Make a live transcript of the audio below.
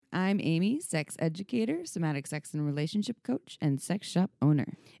I'm Amy, sex educator, somatic sex and relationship coach, and sex shop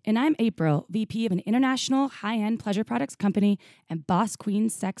owner. And I'm April, VP of an international high-end pleasure products company and boss queen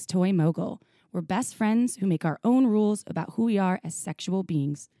sex toy mogul. We're best friends who make our own rules about who we are as sexual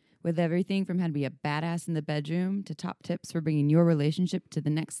beings. With everything from how to be a badass in the bedroom to top tips for bringing your relationship to the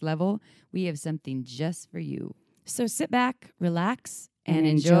next level, we have something just for you. So sit back, relax, And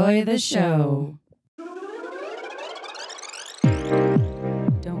enjoy the show.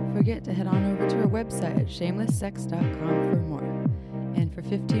 Don't forget to head on over to our website at shamelesssex.com for more. And for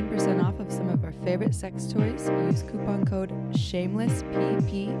 15% off of some of our favorite sex toys, use coupon code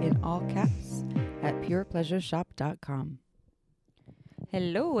SHAMELESSPP in all caps at purepleasureshop.com.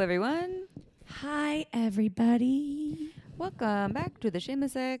 Hello, everyone. Hi, everybody. Welcome back to the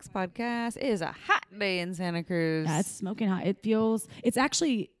Shameless Sex podcast. It is a hot day in Santa Cruz. Yeah, it's smoking hot. It's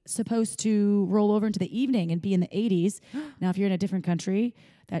actually supposed to roll over into the evening and be in the 80s. Now, if you're in a different country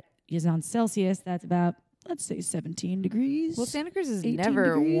that is on Celsius, that's about, let's say, 17 degrees. Well, Santa Cruz is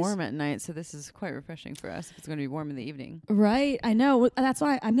never warm at night, so this is quite refreshing for us if it's going to be warm in the evening. Right. I know. That's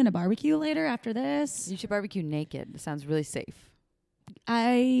why I'm going to barbecue later after this. You should barbecue naked. It sounds really safe.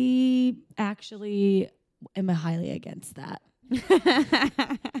 I actually am highly against that. You don't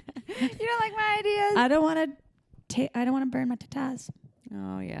like my ideas? I don't want to burn my tatas.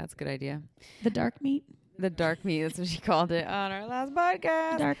 Oh, yeah, that's a good idea. The dark meat. The dark meat, that's what she called it on our last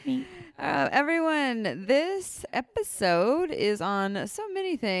podcast. Dark meat. Everyone, this episode is on so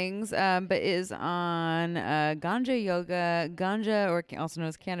many things, but is on Ganja yoga, Ganja, or also known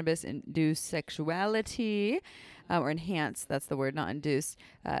as cannabis-induced sexuality, or enhanced, that's the word, not induced.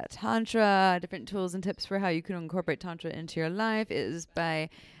 Tantra, different tools and tips for how you can incorporate Tantra into your life. It is by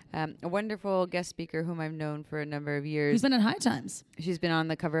a wonderful guest speaker whom I've known for a number of years. Who's been on High Times. She's been on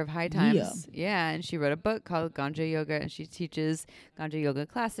the cover of High Times. Yeah, and she wrote a book called Ganja Yoga, and she teaches Ganja Yoga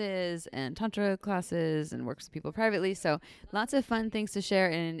classes and Tantra classes and works with people privately. So lots of fun things to share.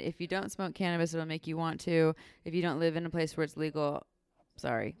 And if you don't smoke cannabis, it'll make you want to. If you don't live in a place where it's legal,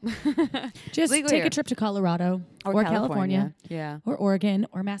 sorry. Just take a trip to Colorado or California. Yeah. Or Oregon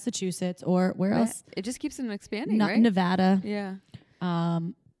or Massachusetts or where else? It just keeps them expanding, Not right? Nevada. Yeah.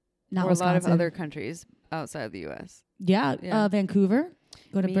 Not or Wisconsin. a lot of other countries outside of the U.S. Yeah. Vancouver.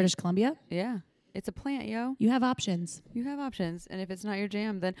 Go to British Columbia. Yeah. It's a plant, yo. You have options. You have options. And if it's not your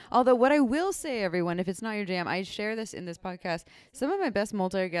jam, then... Although what I will say, everyone, if it's not your jam, I share this in this podcast. Some of my best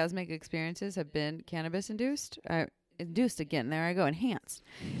multi-orgasmic experiences have been cannabis-induced. Induced again. There I go. Enhanced.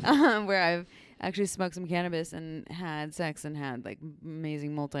 Where I've actually smoked some cannabis and had sex and had like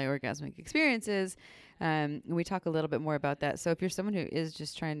amazing multi-orgasmic experiences. We talk a little bit more about that. So if you're someone who is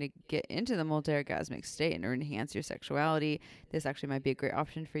just trying to get into the multi-orgasmic state and or enhance your sexuality, this actually might be a great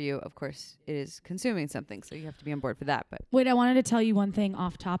option for you. Of course, it is consuming something, so you have to be on board for that. But wait, I wanted to tell you one thing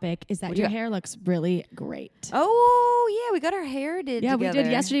off topic is that your hair looks really great. Oh, yeah, we got our hair did together. We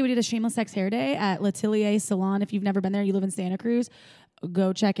did. Yesterday we did a Shameless Sex Hair Day at L'Atelier Salon. If you've never been there, you live in Santa Cruz,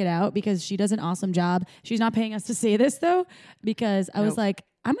 go check it out because she does an awesome job. She's not paying us to say this, though, because I was like,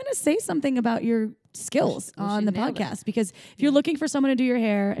 I'm going to say something about your skills on the podcast because if you're looking for someone to do your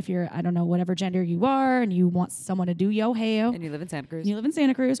hair, if you're, I don't know, whatever gender you are and you want someone to do your hair. And you live in Santa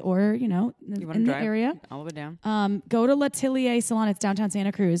Cruz. Or, in the area. All the way down. Go to L'Atelier Salon. It's downtown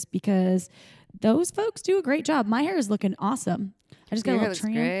Santa Cruz because those folks do a great job. My hair is looking awesome. I just got a little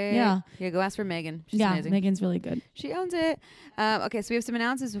trim. Great. Yeah. Yeah, go ask for Megan. She's amazing. Megan's really good. She owns it. Okay, so we have some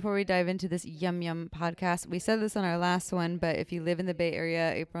announcements before we dive into this yum podcast. We said this on our last one, but if you live in the Bay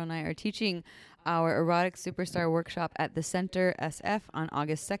Area, April and I are teaching our Erotic Superstar Workshop at the Center SF on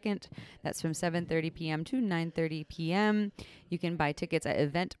August 2nd. That's from 7:30 p.m. to 9:30 p.m. You can buy tickets at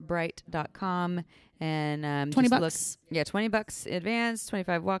eventbrite.com and $20. $20 advance,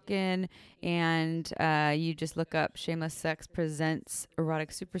 25 walk-in, and you just look up Shameless Sex Presents Erotic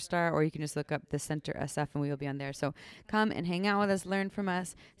Superstar, or you can just look up the Center SF and we will be on there. So come and hang out with us, learn from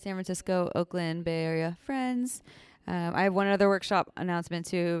us, San Francisco, Oakland, Bay Area friends. I have one other workshop announcement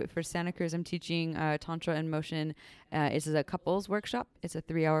too for Santa Cruz. I'm teaching Tantra in Motion. This is a couples workshop. It's a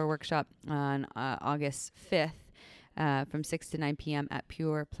 3-hour workshop on August 5th. From 6 to 9 p.m. at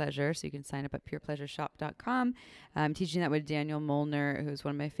Pure Pleasure. So you can sign up at purepleasureshop.com. I'm teaching that with Daniel Molnar, who's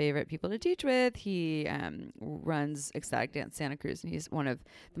one of my favorite people to teach with. He runs Ecstatic Dance Santa Cruz, and he's one of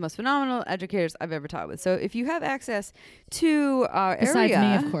the most phenomenal educators I've ever taught with. So if you have access to our Besides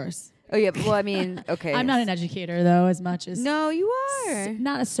area... me, of course. Oh, yeah. Well, I mean, okay. I'm not an educator, though, as much as... No, you are.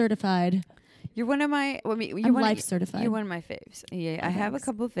 Not a certified... You're one of my... Well, I'm life certified. You're one of my faves. Yeah, I have a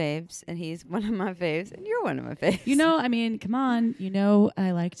couple of faves, and he's one of my faves, and you're one of my faves. I mean, come on.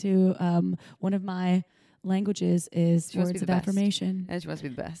 I like to... one of my languages is words of affirmation. And she wants to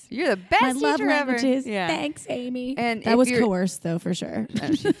be the best. You're the best My love teacher languages. ever. Yeah. Thanks, Amy. And that was coerced, though, for sure.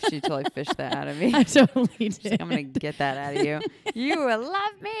 She totally fished that out of me. I totally did. She's like, I'm going to get that out of you. You will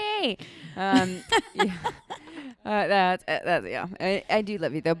love me. Yeah. Yeah. I do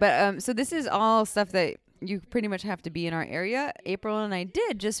love you, though. But so this is all stuff that you pretty much have to be in our area. April and I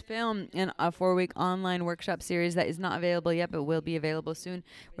did just film in a 4-week online workshop series that is not available yet, but will be available soon,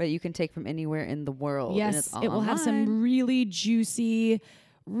 where you can take from anywhere in the world. Yes, and it's all it will online. have some really juicy,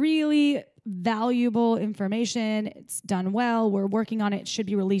 really valuable information. It's done well. We're working on it. It should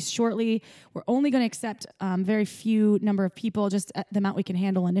be released shortly. We're only going to accept very few number of people, just the amount we can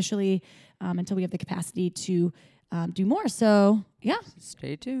handle initially, until we have the capacity to do more. So yeah,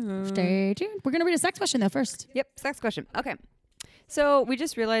 stay tuned. We're gonna read a sex question though first. Yep, sex question. Okay, so we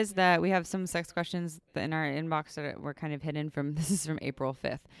just realized that we have some sex questions in our inbox that were kind of hidden from. This is from April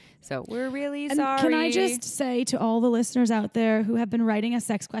 5th, so we're really sorry. Can I just say to all the listeners out there who have been writing us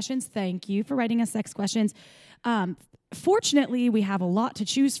sex questions, thank you for writing us sex questions. Fortunately, we have a lot to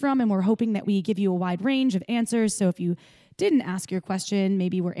choose from, and we're hoping that we give you a wide range of answers. So if you didn't ask your question,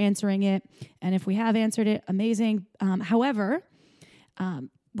 maybe we're answering it. And if we have answered it, amazing. However,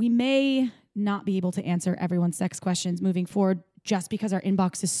 we may not be able to answer everyone's sex questions moving forward just because our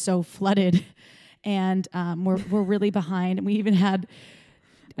inbox is so flooded and we're really behind. And we even had...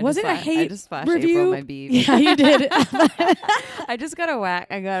 Was it a hate I just flashed review? April my beef. Yeah, you did. I just got a wax.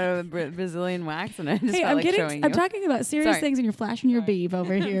 I got a Brazilian wax, and I just felt like showing you. I'm talking about serious things, and you're flashing your beeve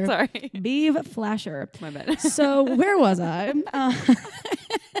over here. Sorry, beeve flasher. My bad. So where was I?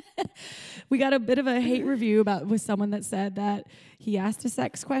 We got a bit of a hate review with someone that said that he asked a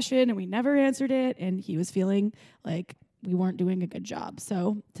sex question and we never answered it, and he was feeling like we weren't doing a good job.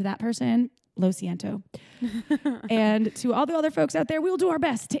 So to that person, lo siento. And to all the other folks out there, we'll do our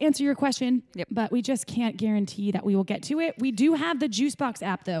best to answer your question, but we just can't guarantee that we will get to it. We do have the Juicebox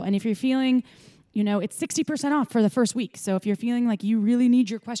app, though, and if you're feeling, it's 60% off for the first week. So if you're feeling like you really need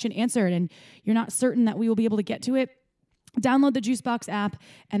your question answered and you're not certain that we will be able to get to it, download the Juicebox app,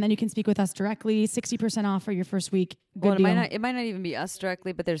 and then you can speak with us directly. 60% off for your first week. Good deal. It might not even be us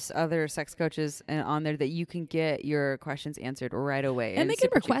directly, but there's other sex coaches on there that you can get your questions answered right away. And they can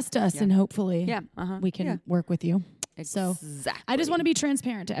request us, and hopefully we can work with you. Exactly. So I just want to be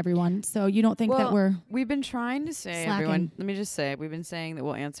transparent to everyone, so you don't think that we've been trying to say, slacking. Everyone, let me just say, we've been saying that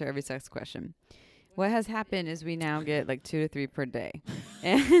we'll answer every sex question. What has happened is we now get like 2 to 3 per day.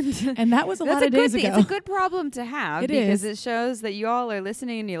 And that was a lot of days ago. It's a good problem to have because it shows that you all are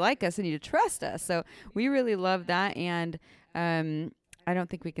listening and you like us and you trust us. So we really love that. And I don't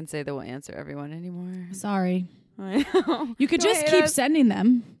think we can say that we'll answer everyone anymore. Sorry. I know. You could just keep sending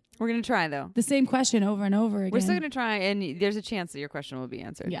them. We're going to try, though. The same question over and over again. We're still going to try, and there's a chance that your question will be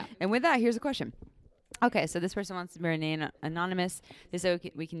answered. Yeah. And with that, here's a question. Okay, so this person wants to remain anonymous. They said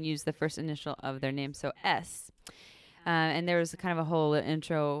we can use the first initial of their name, so S. And there was kind of a whole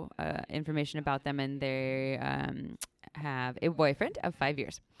intro information about them, and they have a boyfriend of 5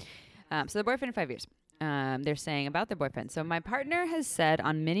 years. So the boyfriend of 5 years. They're saying about their boyfriend. So my partner has said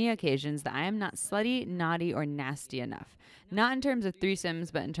on many occasions that I am not slutty, naughty, or nasty enough. Not in terms of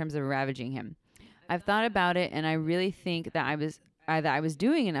threesomes, but in terms of ravaging him. I've thought about it, and I really think that I was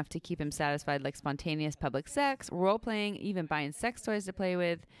doing enough to keep him satisfied, like spontaneous public sex, role-playing, even buying sex toys to play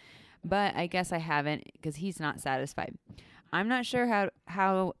with. But I guess I haven't because he's not satisfied. I'm not sure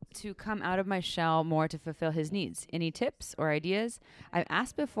how to come out of my shell more to fulfill his needs. Any tips or ideas? I've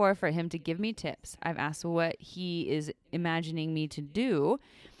asked before for him to give me tips. I've asked what he is imagining me to do,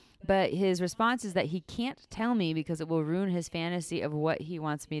 but his response is that he can't tell me because it will ruin his fantasy of what he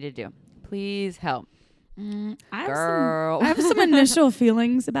wants me to do. Please help. I have some initial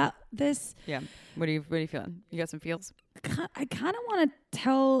feelings about this. Yeah. What are you feeling? You got some feels? I kind of want to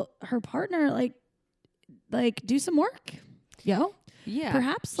tell her partner, like do some work. Yo. Yeah.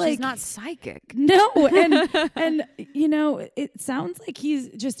 Perhaps she's not psychic. No. And it sounds like he's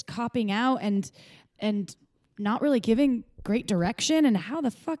just copping out and not really giving great direction. And how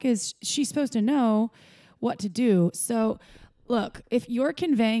the fuck is she supposed to know what to do? So look, if you're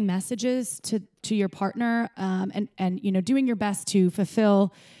conveying messages to your partner, and doing your best to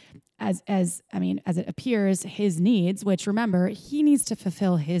fulfill as it appears his needs, which remember, he needs to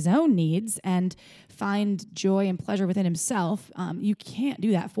fulfill his own needs and find joy and pleasure within himself. You can't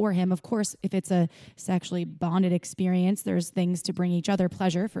do that for him. Of course, if it's a sexually bonded experience, there's things to bring each other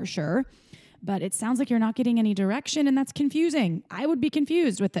pleasure for sure. But it sounds like you're not getting any direction, and that's confusing. I would be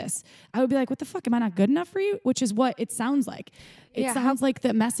confused with this. I would be like, what the fuck? Am I not good enough for you? Which is what it sounds like. It sounds like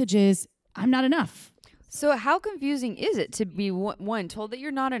the message is, I'm not enough. So how confusing is it to be one told that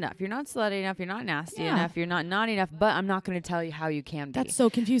you're not enough, you're not slutty enough, you're not nasty enough, you're not naughty enough, but I'm not going to tell you how you can be. That's so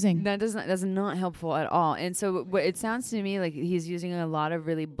confusing. That's not helpful at all. And so what it sounds to me like he's using a lot of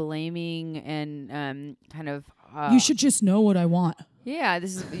really blaming and kind of you should just know what I want. Yeah,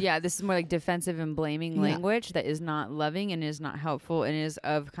 this is more like defensive and blaming language that is not loving and is not helpful and is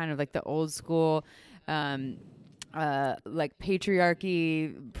of kind of like the old school like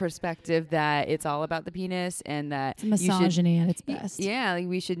patriarchy perspective that it's all about the penis and that it's misogyny at its best. Yeah, like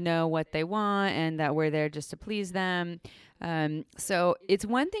we should know what they want and that we're there just to please them. So it's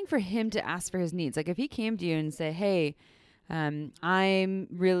one thing for him to ask for his needs. Like if he came to you and say, hey, I'm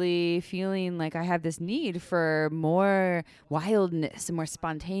really feeling like I have this need for more wildness, more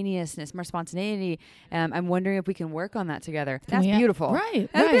spontaneousness, more spontaneity. I'm wondering if we can work on that together. That's beautiful. Right.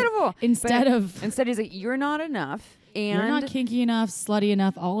 That's beautiful. Instead he's like, you're not enough. And you're not kinky enough, slutty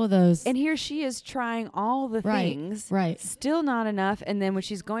enough, all of those. And here she is trying all the things. Right. Still not enough. And then when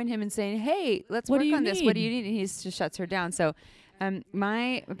she's going to him and saying, hey, let's work on this. What do you need? And he just shuts her down. So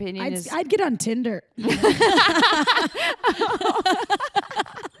my opinion is I'd get on Tinder. That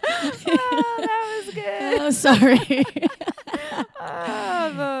was good. Oh, sorry.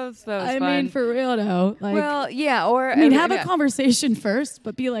 That was fun. mean, for real though. Like, well, yeah. Or have a conversation first,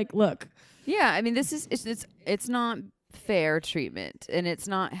 but be like, look. Yeah, I mean, this is it's not fair treatment, and it's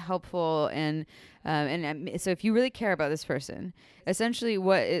not helpful, and so if you really care about this person, essentially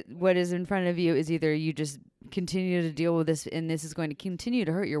what is in front of you is either you just continue to deal with this, and this is going to continue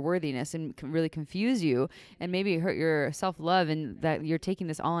to hurt your worthiness and really confuse you, and maybe hurt your self-love, and that you're taking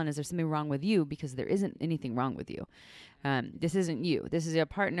this all on as there's something wrong with you because there isn't anything wrong with you. This isn't you. This is a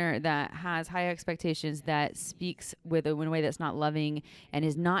partner that has high expectations, that speaks in a way that's not loving and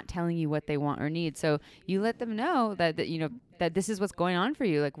is not telling you what they want or need. So you let them know that this is what's going on for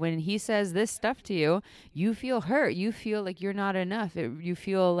you. Like when he says this stuff to you, you feel hurt. You feel like you're not enough. You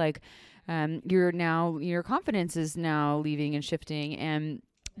feel like your confidence is now leaving and shifting, and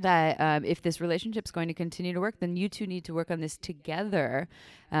that if this relationship's going to continue to work, then you two need to work on this together.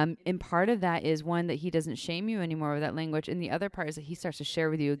 And part of that is one, that he doesn't shame you anymore with that language. And the other part is that he starts to share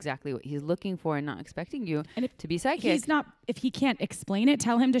with you exactly what he's looking for and not expecting you to be psychic. If he can't explain it,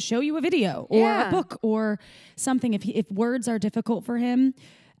 tell him to show you a video or a book or something. If words are difficult for him,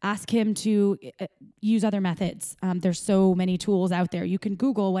 ask him to use other methods. There's so many tools out there. You can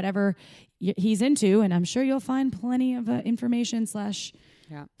Google whatever he's into, and I'm sure you'll find plenty of information /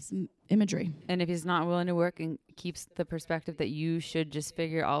 some imagery. And if he's not willing to work and keeps the perspective that you should just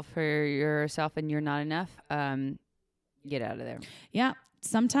figure out for yourself and you're not enough, get out of there. Yeah.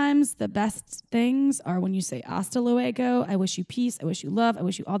 Sometimes the best things are when you say hasta luego, I wish you peace, I wish you love, I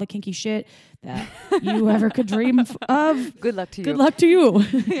wish you all the kinky shit that you ever could dream of. Good luck to you. Good luck to you.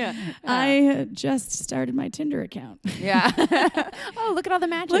 Yeah. I just started my Tinder account. Yeah. Oh, look at all the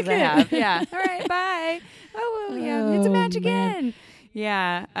matches I have. Yeah. All right, bye. Oh, well, yeah, it's a match again.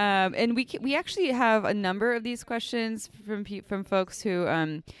 Yeah, and we actually have a number of these questions from folks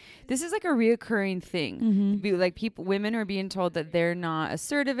who this is like a reoccurring thing. Mm-hmm. Women are being told that they're not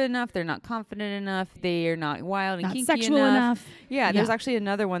assertive enough, they're not confident enough, they are not wild and not kinky sexual enough. Yeah, there's actually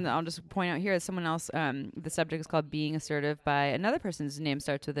another one that I'll just point out here. Someone else, the subject is called "Being Assertive" by another person's name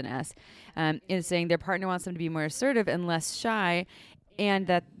starts with an S. Is saying their partner wants them to be more assertive and less shy, and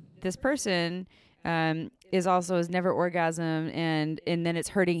that this person has never orgasmed, and then it's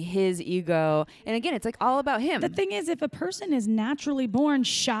hurting his ego. And again, it's like all about him. The thing is, if a person is naturally born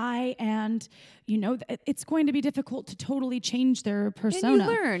shy, and it's going to be difficult to totally change their persona. And you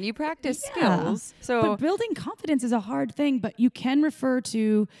learn, you practice skills. But building confidence is a hard thing, but you can refer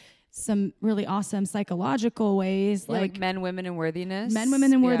to some really awesome psychological ways, like men, women, and worthiness. Men,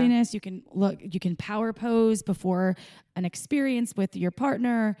 women, and worthiness. You can power pose before an experience with your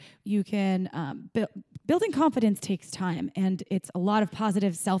partner. You can building confidence takes time, and it's a lot of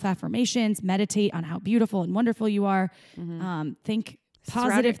positive self-affirmations. Meditate on how beautiful and wonderful you are. Mm-hmm. Think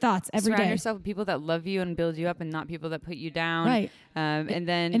positive thoughts every day. Surround yourself with people that love you and build you up, and not people that put you down. Right.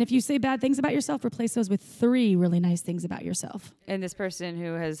 And if you say bad things about yourself, replace those with 3 really nice things about yourself. And this person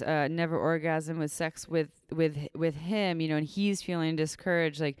who has never orgasmed with sex with him, and he's feeling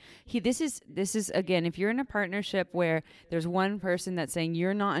discouraged. Like this is again, if you're in a partnership where there's one person that's saying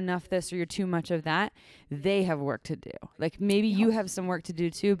you're not enough this or you're too much of that, they have work to do. Like maybe you have some work to do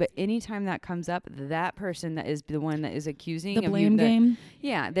too, but anytime that comes up, that person that is the one that is accusing the blame game.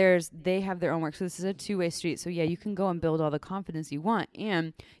 Yeah, they have their own work. So this is a 2-way street. So yeah, you can go and build all the confidence you want,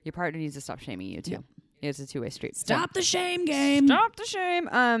 and your partner needs to stop shaming you too. It's a two-way street. Stop the shame game. Stop the shame.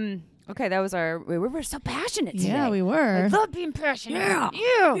 Okay, that was we were so passionate today. Yeah, we were. I love being passionate.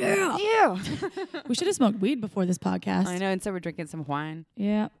 Yeah. Yeah. We should have smoked weed before this podcast. I know. Instead, we're drinking some wine.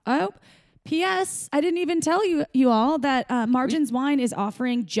 Yeah. Oh, P.S. I didn't even tell you all that Margins Wine is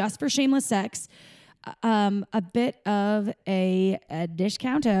offering just for shameless sex a bit of a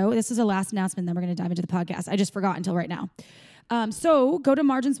discounto. This is a last announcement. Then we're going to dive into the podcast. I just forgot until right now. So go to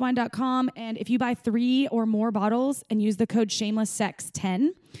marginswine.com, and if you buy 3 or more bottles and use the code shamelesssex10,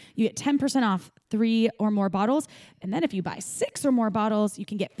 you get 10% off 3 or more bottles. And then if you buy 6 or more bottles, you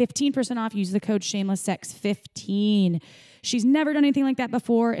can get 15% off. Use the code shamelesssex15. She's never done anything like that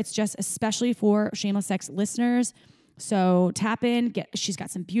before. It's just especially for Shameless Sex listeners. So tap in. She's got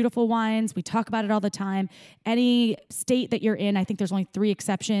some beautiful wines. We talk about it all the time. Any state that you're in, I think there's only 3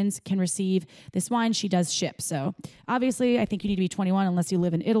 exceptions, can receive this wine. She does ship. So obviously, I think you need to be 21 unless you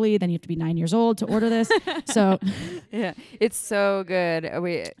live in Italy. Then you have to be 9 years old to order this. So yeah, it's so good.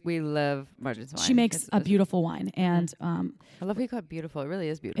 We love Margins Wine. She makes a beautiful wine, and I love how you call it beautiful. It really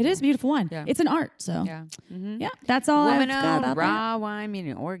is beautiful. It is beautiful wine. Yeah. It's an art. So yeah, yeah, that's all I've got about raw that. wine,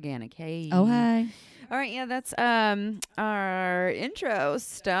 meaning organic. Hey. Oh, hi. All right, yeah, that's our intro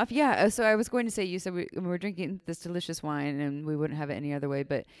stuff. Yeah, so I was going to say, you said we were drinking this delicious wine and we wouldn't have it any other way,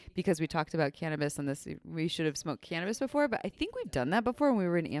 but because we talked about cannabis on this, we should have smoked cannabis before, but I think we've done that before when we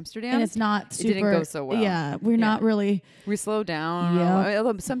were in Amsterdam. And it's not super... It didn't go so well. Yeah, we're not really... We slow down. Yeah.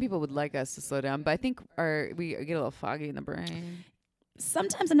 Although some people would like us to slow down, but I think we get a little foggy in the brain.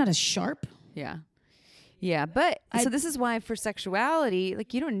 Sometimes I'm not as sharp. Yeah. Yeah, but so this is why for sexuality,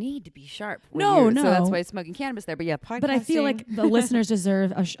 like, you don't need to be sharp. No. So that's why smoking cannabis there. But yeah, podcasting. But I feel like the listeners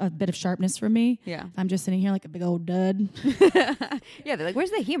deserve a bit of sharpness from me. Yeah. I'm just sitting here like a big old dud. Yeah, they're like,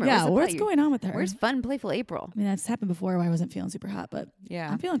 where's the humor? Yeah, what's going on with her? Where's fun, playful April? I mean, that's happened before where I wasn't feeling super hot, but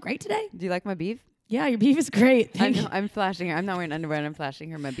yeah, I'm feeling great today. Do you like my beef? Yeah, your beef is great. I'm flashing her. I'm not wearing underwear and I'm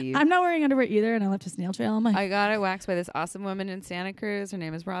flashing her my beef. I'm not wearing underwear either, and I left a snail trail on my... I got it waxed by this awesome woman in Santa Cruz. Her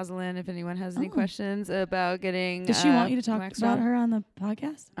name is Rosalind. If anyone has any questions about getting... Does she want you to talk about her on the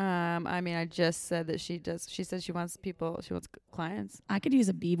podcast? I mean, I just said that she does. She says she wants clients. I could use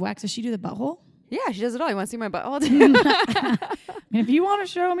a bead wax. Does she do the butthole? Yeah, she does it all. You want to see my butthole? If you want to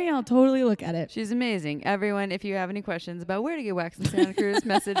show me, I'll totally look at it. She's amazing. Everyone, if you have any questions about where to get waxed in Santa Cruz,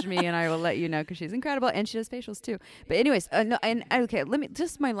 message me and I will let you know, because she's incredible and she does facials too. But anyways, okay, let me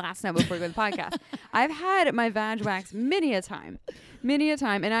just my last note before we go to the podcast. I've had my vag waxed many a time,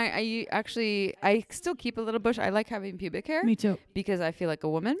 and I still keep a little bush. I like having pubic hair. Me too, because I feel like a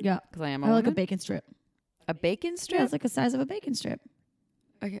woman. Yeah, because I am. I like a bacon strip. A bacon strip? Yeah, it's like the size of a bacon strip.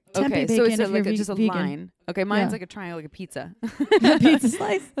 Okay, so it's like just a vegan. line. Okay, mine's like a triangle, like a pizza. A pizza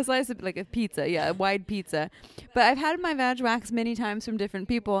slice? A slice of like a pizza, yeah, a wide pizza. But I've had my vag wax many times from different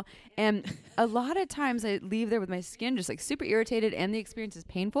people, and a lot of times I leave there with my skin just like super irritated, and the experience is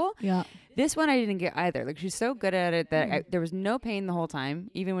painful. Yeah. This one I didn't get either. Like, she's so good at it that there was no pain the whole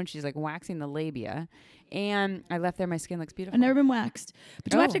time, even when she's like waxing the labia. And I left there, my skin looks beautiful. I've never been waxed.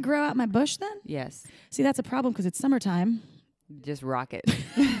 But do I have to grow out my bush then? Yes. See, that's a problem because it's summertime. Just rock it.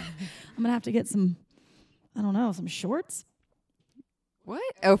 I'm going to have to get some shorts. What?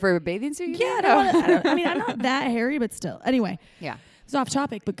 Oh, for a bathing suit? Yeah. I mean, I'm not that hairy, but still. Anyway. Yeah. It's off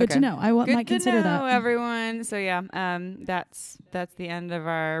topic, but good to know. Might consider that. Everyone. So yeah, that's the end of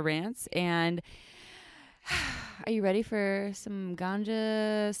our rants. And are you ready for some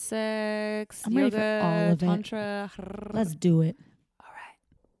ganja, sex, I'm yoga, ready for all of tantra? Let's do it.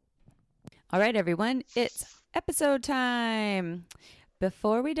 All right, everyone. It's episode time.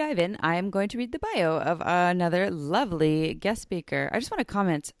 Before we dive in, I am going to read the bio of another lovely guest speaker. I just want to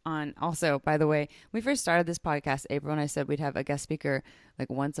comment on also, by the way, when we first started this podcast, April and I said we'd have a guest speaker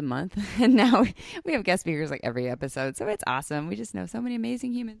like once a month. And now we have guest speakers like every episode. So it's awesome. We just know so many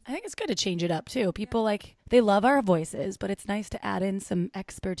amazing humans. I think it's good to change it up too. People they love our voices, but it's nice to add in some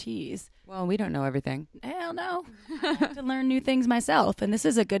expertise. Well, we don't know everything. Hell no. I have to learn new things myself. And this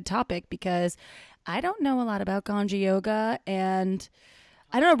is a good topic because I don't know a lot about Ganja yoga, and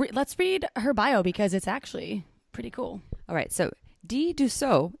I don't know. Let's read her bio because it's actually pretty cool. All right. So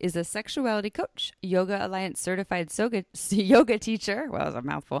Dussault is a sexuality coach, Yoga Alliance certified yoga teacher. Well, that's a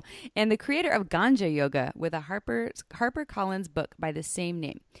mouthful. And the creator of Ganja Yoga with a HarperCollins book by the same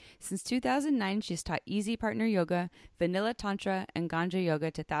name. Since 2009, she's taught easy partner yoga, vanilla tantra, and Ganja yoga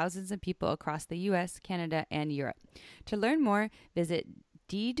to thousands of people across the U.S., Canada, and Europe. To learn more, visit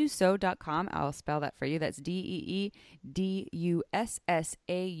Dussault.com. I'll spell that for you. That's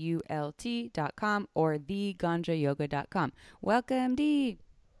DeeDussault.com or theganjayoga.com. Welcome, Dee.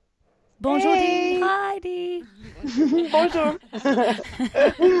 Bonjour, Hey. Dee. Hi, Dee. Bonjour.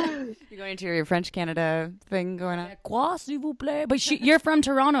 You're going to your French Canada thing going on? Quoi, s'il vous plaît? But you're from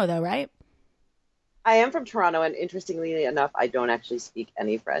Toronto, though, right? I am from Toronto, and interestingly enough, I don't actually speak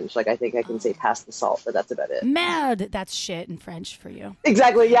any French. Like, I think I can say pass the salt, but that's about it. Merde. That's shit in French for you.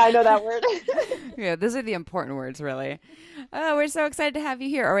 Exactly. Yeah, I know that word. Yeah, those are the important words, really. Oh, we're so excited to have you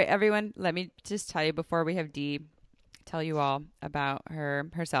here. All right, everyone, let me just tell you before we have Dee tell you all about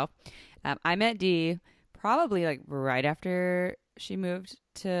herself. I met Dee probably like right after she moved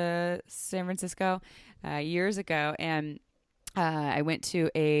to San Francisco years ago, and I went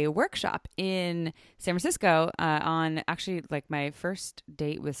to a workshop in San Francisco on actually like my first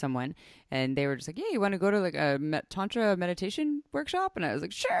date with someone, and they were just like, "Yeah, you want to go to like a Tantra meditation workshop?" And I was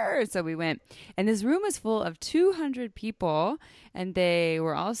like, "Sure." So we went, and this room was full of 200 people, and they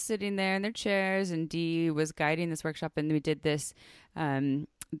were all sitting there in their chairs, and Dee was guiding this workshop, and we did this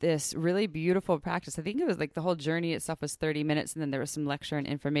really beautiful practice. I think it was like the whole journey itself was 30 minutes, and then there was some lecture and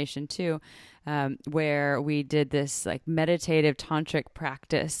information too, where we did this like meditative tantric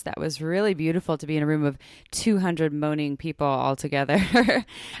practice that was really beautiful to be in a room of 200 moaning people all together.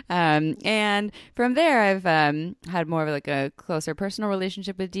 And from there, I've had more of like a closer personal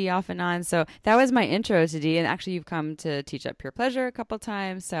relationship with Dee off and on. So that was my intro to Dee. And actually, you've come to teach at Pure Pleasure a couple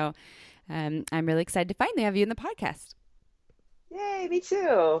times. So I'm really excited to finally have you in the podcast. Yay, me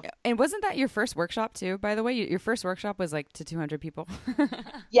too. And wasn't that your first workshop too, by the way? Your first workshop was like to 200 people.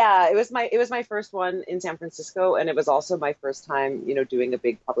 Yeah, it was my first one in San Francisco, and it was also my first time, doing a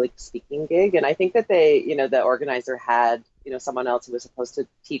big public speaking gig. And I think that the organizer had, someone else who was supposed to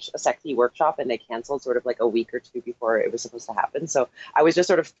teach a Sekti workshop, and they canceled sort of like a week or two before it was supposed to happen. So I was just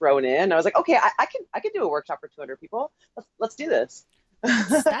sort of thrown in. I was like, okay, I can do a workshop for 200 people. Let's do this.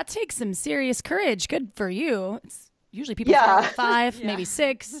 That takes some serious courage. Good for you. Usually people start with 5, maybe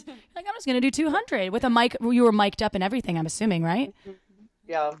 6. Like, I'm just going to do 200 with a mic. You were mic'd up and everything, I'm assuming, right?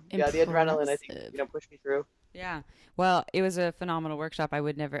 Yeah, the adrenaline, I think, pushed me through. Yeah. Well, it was a phenomenal workshop.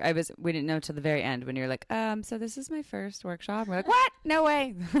 We didn't know till the very end when you're like, so this is my first workshop. We're like, what? No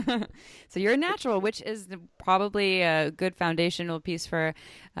way. So you're a natural, which is probably a good foundational piece for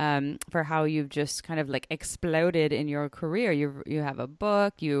how you've just kind of like exploded in your career. You have a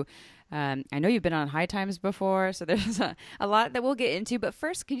book, I know you've been on High Times before, so there's a lot that we'll get into. But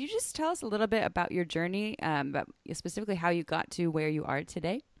first, could you just tell us a little bit about your journey, about specifically how you got to where you are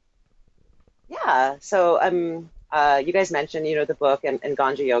today? Yeah. So you guys mentioned, the book and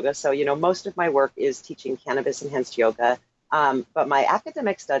Ganja yoga. So, most of my work is teaching cannabis enhanced yoga. But my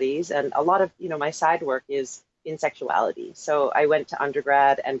academic studies and a lot of, my side work is in sexuality. So I went to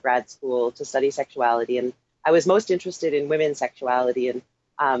undergrad and grad school to study sexuality. And I was most interested in women's sexuality, and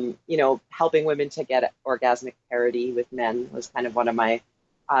helping women to get orgasmic parity with men was kind of one of my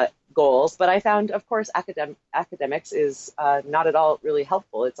goals. But I found, of course, academics is not at all really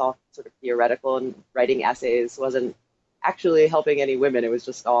helpful. It's all sort of theoretical, and writing essays wasn't actually helping any women. It was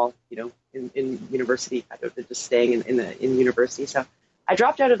just all, in university, kind of just staying in university. So I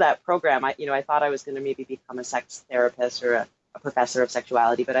dropped out of that program. I thought I was going to maybe become a sex therapist or a professor of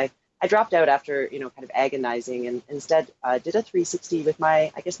sexuality, but I dropped out after, kind of agonizing, and instead did a 360 with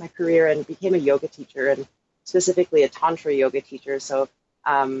my career, and became a yoga teacher, and specifically a Tantra yoga teacher. So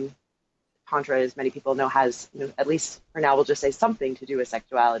Tantra, as many people know, has, at least for now, we'll just say something to do with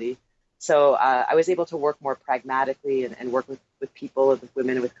sexuality. So I was able to work more pragmatically and work with people, with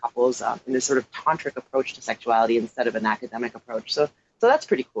women, and with couples in this sort of tantric approach to sexuality instead of an academic approach. So that's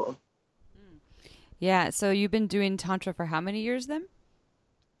pretty cool. Yeah. So you've been doing Tantra for how many years then?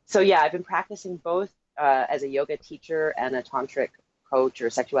 So yeah, I've been practicing both as a yoga teacher and a tantric coach or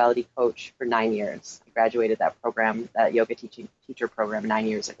sexuality coach for 9 years. I graduated that yoga teacher program 9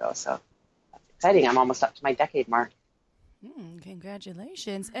 years ago. So that's exciting. I'm almost up to my decade mark.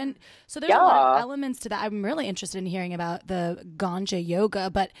 Congratulations. And so there's a lot of elements to that. I'm really interested in hearing about the Ganja yoga,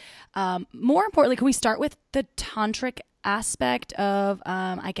 but more importantly, can we start with the tantric aspect of,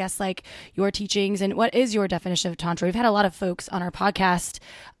 I guess, like your teachings, and what is your definition of Tantra? We've had a lot of folks on our podcast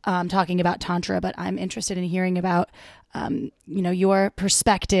talking about Tantra, but I'm interested in hearing about, your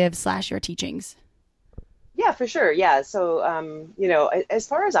perspective / your teachings. Yeah, for sure. Yeah. So, as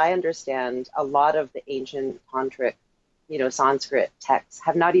far as I understand, a lot of the ancient tantric, Sanskrit texts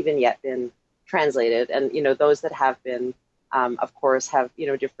have not even yet been translated. And, those that have been, of course, have,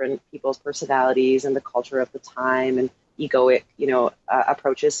 different people's personalities and the culture of the time and egoic,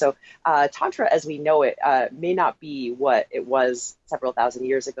 approaches. So Tantra, as we know it, may not be what it was several thousand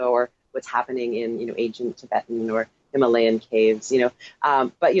years ago, or what's happening in, ancient Tibetan or Himalayan caves,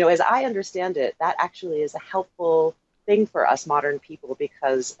 but, as I understand it, that actually is a helpful thing for us modern people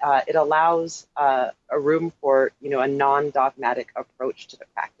because it allows a room for, a non-dogmatic approach to the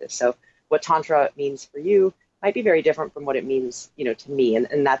practice. So what Tantra means for you might be very different from what it means, to me.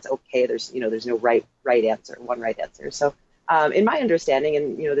 And that's okay. There's no right answer, one right answer. So in my understanding,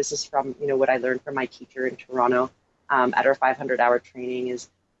 and, this is from, what I learned from my teacher in Toronto at our 500-hour training is,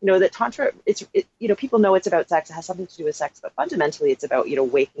 that Tantra, people know it's about sex. It has something to do with sex, but fundamentally it's about,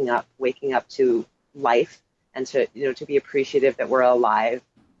 waking up to life and to be appreciative that we're alive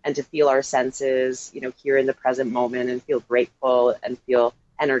and to feel our senses, here in the present moment and feel grateful and feel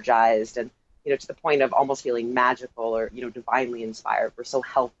energized and, to the point of almost feeling magical or, divinely inspired. We're so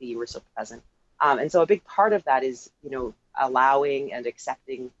healthy, we're so present. And so a big part of that is, allowing and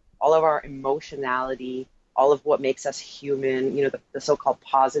accepting all of our emotionality, all of what makes us human, the so-called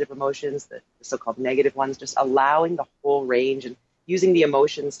positive emotions, the so-called negative ones, just allowing the whole range and using the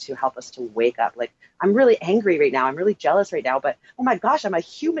emotions to help us to wake up. Like, I'm really angry right now. I'm really jealous right now, but oh my gosh, I'm a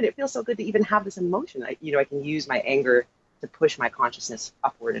human. It feels so good to even have this emotion. I can use my anger to push my consciousness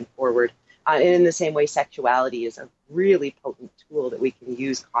upward and forward. And in the same way, sexuality is a really potent tool that we can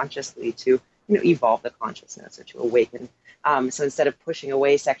use consciously to, evolve the consciousness or to awaken. So instead of pushing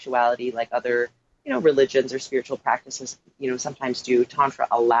away sexuality like other, religions or spiritual practices, sometimes do, Tantra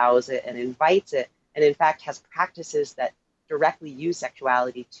allows it and invites it, and in fact has practices that directly use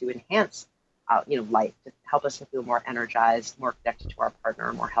sexuality to enhance, life, to help us to feel more energized, more connected to our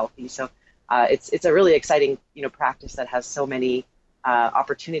partner, more healthy. So it's a really exciting, practice that has so many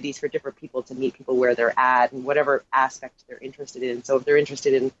opportunities for different people to meet people where they're at and whatever aspect they're interested in. So if they're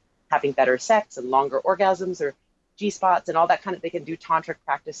interested in having better sex and longer orgasms or G-spots and all that kind of, they can do tantric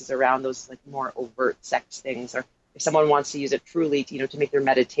practices around those like more overt sex things. Or if someone wants to use it truly, to make their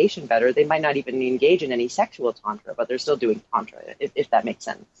meditation better, they might not even engage in any sexual tantra, but they're still doing tantra, if that makes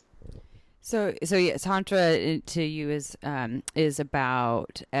sense. So yeah, Tantra to you is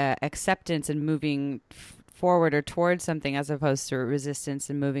about acceptance and moving forward or towards something as opposed to resistance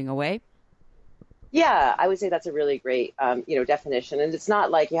and moving away. Yeah, I would say that's a really great, definition. And it's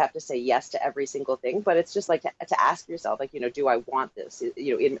not like you have to say yes to every single thing, but it's just like to ask yourself, like, do I want this?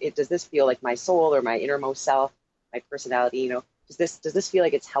 Does this feel like my soul or my innermost self, my personality? Does this feel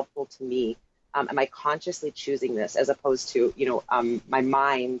like it's helpful to me? Am I consciously choosing this as opposed to, my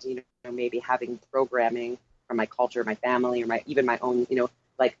mind, maybe having programming from my culture, my family, or even my own,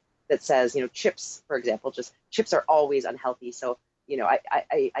 like that says, chips, for example, just chips are always unhealthy. So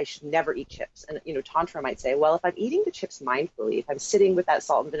I should never eat chips. And, Tantra might say, well, if I'm eating the chips mindfully, if I'm sitting with that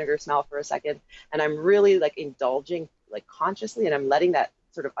salt and vinegar smell for a second, and I'm really like indulging like consciously, and I'm letting that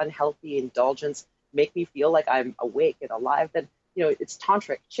sort of unhealthy indulgence make me feel like I'm awake and alive, then, it's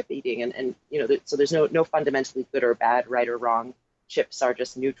tantric chip eating. And so there's no fundamentally good or bad, right or wrong. Chips are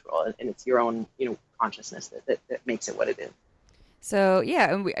just neutral, and it's your own, consciousness that makes it what it is. So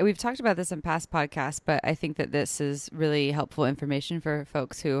yeah, and we've talked about this in past podcasts, but I think that this is really helpful information for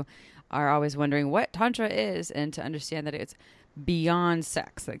folks who are always wondering what Tantra is, and to understand that it's beyond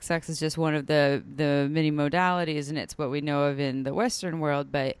sex. Like, sex is just one of the many modalities, and it's what we know of in the Western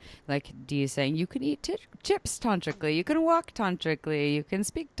world. But like Dee is saying, you can eat chips tantrically, you can walk tantrically, you can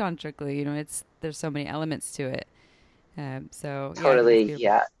speak tantrically. There's so many elements to it. So totally,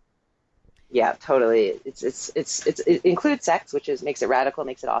 yeah. Yeah, totally. It includes sex, which makes it radical,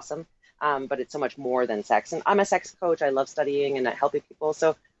 makes it awesome. But it's so much more than sex. And I'm a sex coach. I love studying and helping people.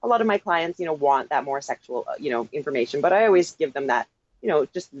 So a lot of my clients, want that more sexual, information. But I always give them that,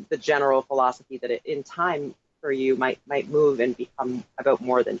 just the general philosophy that in time for you might move and become about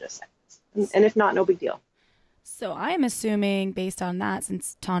more than just sex. And if not, no big deal. So I am assuming, based on that,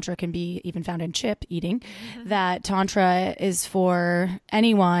 since Tantra can be even found in chip eating, that Tantra is for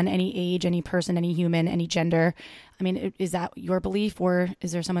anyone, any age, any person, any human, any gender. I mean, is that your belief, or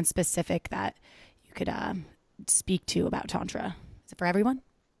is there someone specific that you could speak to about Tantra? Is it for everyone?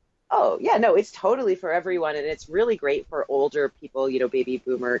 Oh, yeah, no, it's totally for everyone. And it's really great for older people, baby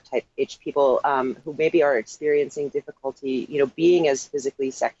boomer type age people who maybe are experiencing difficulty, being as physically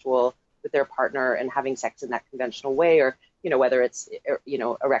sexual with their partner and having sex in that conventional way, or, whether it's,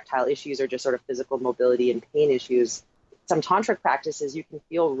 erectile issues or just sort of physical mobility and pain issues. Some tantric practices, you can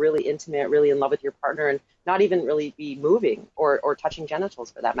feel really intimate, really in love with your partner and not even really be moving or touching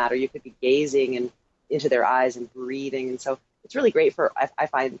genitals for that matter. You could be gazing into their eyes and breathing. And so it's really great I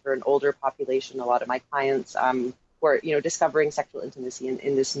find for an older population, a lot of my clients who are, discovering sexual intimacy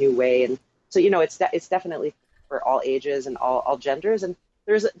in this new way. And so, it's definitely for all ages and all genders. And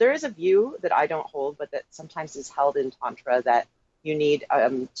there is a view that I don't hold, but that sometimes is held in Tantra, that you need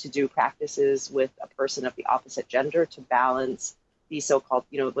to do practices with a person of the opposite gender to balance these so-called,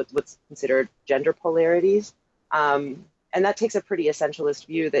 what's considered gender polarities. And that takes a pretty essentialist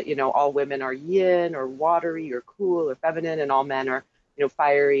view that, all women are yin or watery or cool or feminine, and all men are,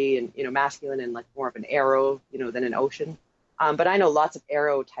 fiery and, masculine and like more of an arrow, than an ocean. But I know lots of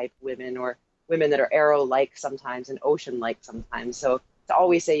arrow type women, or women that are arrow-like sometimes and ocean-like sometimes. So to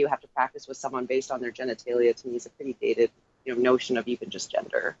always say you have to practice with someone based on their genitalia, to me, is a pretty dated, notion of even just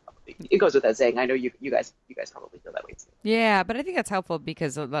gender. It goes without saying. I know you guys probably feel that way too. Yeah, but I think that's helpful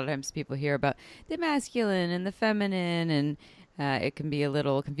because a lot of times people hear about the masculine and the feminine, and it can be a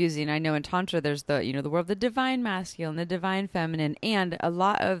little confusing. I know in Tantra there's the world of the divine masculine, the divine feminine, and a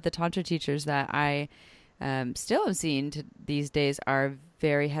lot of the Tantra teachers that I still am seeing these days are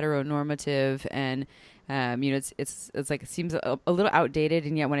very heteronormative, and it's like it seems a little outdated,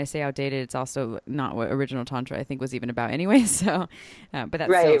 and yet when I say outdated, it's also not what original Tantra I think was even about anyway. So, but that's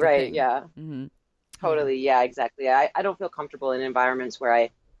right, yeah, totally, yeah, exactly. I don't feel comfortable in environments where I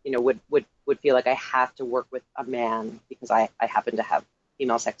would feel like I have to work with a man because I happen to have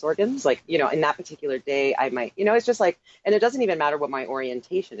female sex organs. Like, in that particular day, I might, it's just like, and it doesn't even matter what my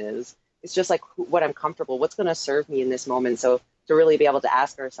orientation is. It's just like what I'm comfortable, what's going to serve me in this moment. So to really be able to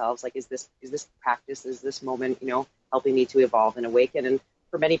ask ourselves, like, is this practice, is this moment, helping me to evolve and awaken? And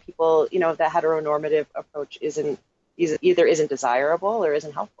for many people, the heteronormative approach either isn't desirable or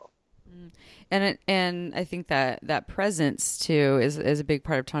isn't helpful. And I think that presence too is a big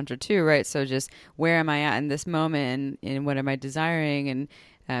part of Tantra too, right? So just where am I at in this moment, and what am I desiring,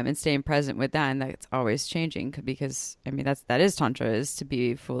 and staying present with that, and that's always changing, because I mean that is Tantra, is to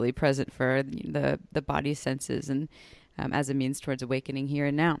be fully present for the body senses, and as a means towards awakening here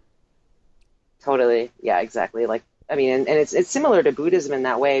and now. Totally, yeah, exactly. Like, I mean, and it's similar to Buddhism in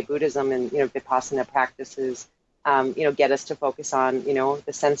that way. Buddhism and Vipassana practices, get us to focus on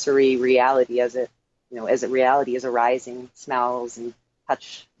the sensory reality as reality is arising, smells and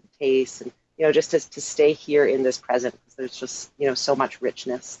touch, taste, and just to stay here in this present, because there's just so much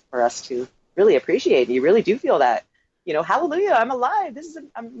richness for us to really appreciate. And you really do feel that, hallelujah, I'm alive, this is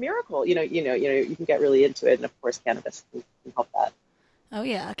a miracle. You can get really into it, and of course cannabis can help that. Oh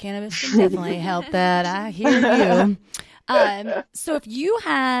yeah, cannabis can definitely help that. I hear you. So if you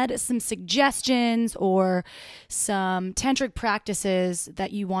had some suggestions or some tantric practices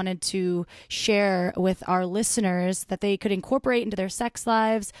that you wanted to share with our listeners that they could incorporate into their sex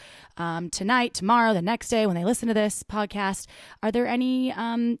lives tonight, tomorrow, the next day when they listen to this podcast, are there any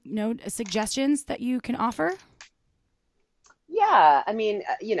suggestions that you can offer? Yeah, I mean,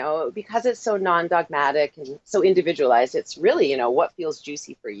 because it's so non-dogmatic and so individualized, it's really, what feels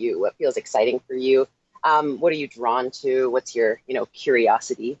juicy for you, what feels exciting for you. What are you drawn to? What's your,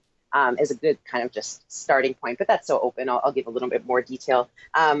 curiosity, is a good kind of just starting point, but that's so open. I'll give a little bit more detail.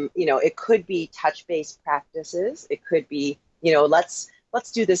 It could be touch-based practices. It could be, let's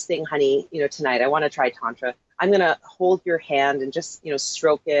do this thing, honey, tonight. I want to try Tantra. I'm going to hold your hand and just,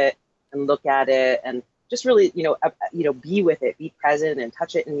 stroke it and look at it and just really, be with it, be present and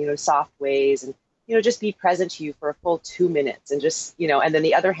touch it in, soft ways, and, just be present to you for a full 2 minutes, and just, and then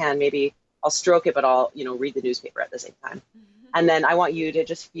the other hand, maybe I'll stroke it, but I'll, read the newspaper at the same time. Mm-hmm. And then I want you to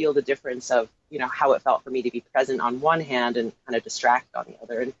just feel the difference of, how it felt for me to be present on one hand and kind of distracted on the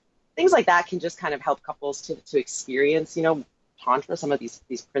other. And things like that can just kind of help couples to experience, Tantra, some of these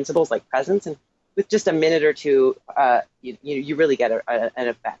principles like presence. And with just a minute or two, you really get an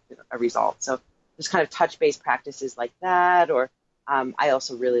effect, a result. So just kind of touch-based practices like that. Or I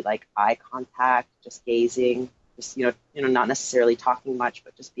also really like eye contact, just gazing. Just, not necessarily talking much,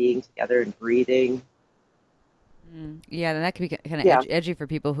 but just being together and breathing. Yeah, and that can be kind of edgy for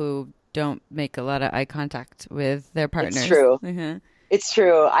people who don't make a lot of eye contact with their partners. It's true. Mm-hmm. It's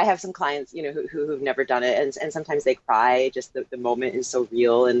true. I have some clients, who've never done it, and sometimes they cry. Just the moment is so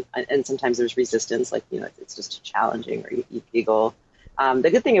real, and sometimes there's resistance, like it's just too challenging, or you giggle. The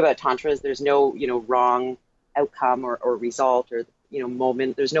good thing about Tantra is there's no wrong outcome or result, or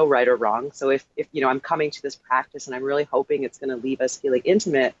moment. There's no right or wrong. So if I'm coming to this practice and I'm really hoping it's going to leave us feeling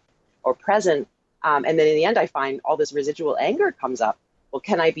intimate or present, and then in the end I find all this residual anger comes up, well,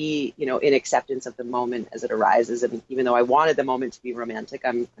 can I be in acceptance of the moment as it arises? And even though I wanted the moment to be romantic,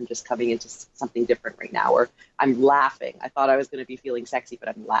 I'm just coming into something different right now, or I'm laughing. I thought I was going to be feeling sexy, but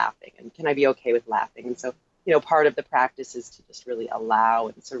I'm laughing. And can I be okay with laughing? And so part of the practice is to just really allow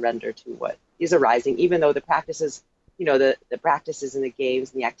and surrender to what is arising, even though the practices the practices and the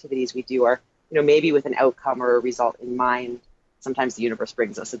games and the activities we do are, maybe with an outcome or a result in mind. Sometimes the universe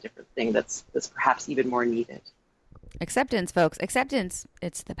brings us a different thing that's perhaps even more needed. Acceptance, folks. Acceptance.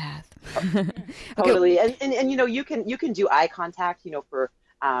 It's the path. Totally. And you can do eye contact, for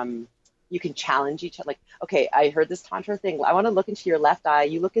you can challenge each other. Like, okay, I heard this Tantra thing. I want to look into your left eye.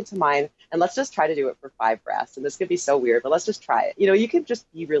 You look into mine, and let's just try to do it for 5 breaths. And this could be so weird, but let's just try it. You can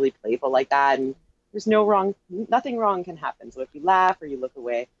just be really playful like that. And there's nothing wrong can happen. So if you laugh or you look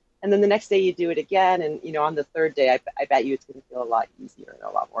away, and then the next day you do it again. And, on the third day, I bet you it's going to feel a lot easier and a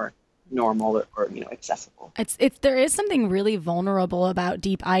lot more normal or accessible. There is something really vulnerable about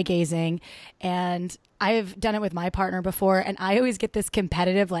deep eye gazing, and I've done it with my partner before, and I always get this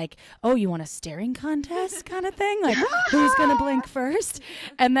competitive, like, oh, you want a staring contest kind of thing, like who's gonna blink first,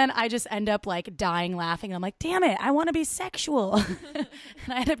 and then I just end up like dying laughing. I'm like, damn it, I want to be sexual, and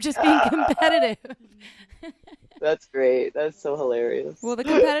I end up just being competitive. That's great. That's so hilarious. Well, the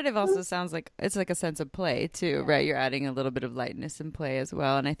competitive also sounds like it's like a sense of play too, right? You're adding a little bit of lightness and play as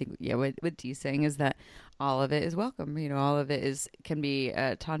well. And I think, what Dee's saying is that all of it is welcome. All of it can be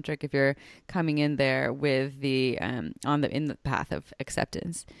tantric if you're coming in there with the in the path of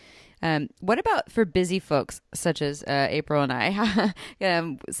acceptance. What about for busy folks such as April and I?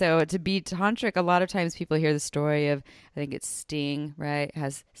 So to be tantric, a lot of times people hear the story of, I think it's Sting, right?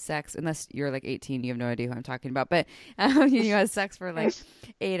 Has sex, unless you're like 18, you have no idea who I'm talking about, but has sex for like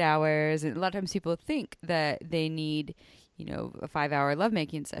 8 hours. And a lot of times people think that they need, a 5-hour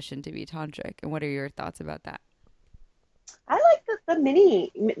lovemaking session to be tantric. And what are your thoughts about that? I like the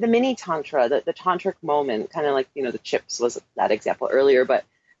mini tantra, the tantric moment, kind of like, the chips was that example earlier, but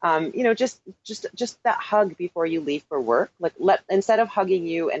just that hug before you leave for work. Like, instead of hugging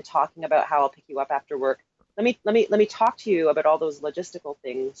you and talking about how I'll pick you up after work, let me talk to you about all those logistical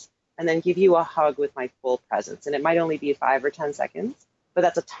things, and then give you a hug with my full presence. And it might only be 5 or 10 seconds, but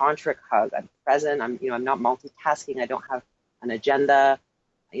that's a tantric hug. I'm present. I'm not multitasking. I don't have an agenda.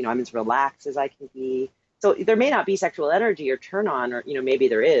 I'm as relaxed as I can be. So there may not be sexual energy or turn on, or maybe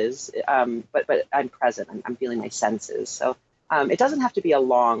there is, but I'm present. I'm feeling my senses. So. It doesn't have to be a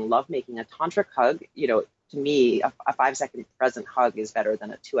long lovemaking. A tantric hug, to me, a 5-second present hug is better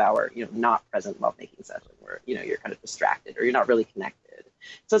than a 2-hour, not present lovemaking session where, you're kind of distracted or you're not really connected.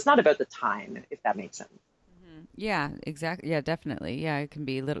 So it's not about the time, if that makes sense. Mm-hmm. Yeah, exactly. Yeah, definitely. Yeah, it can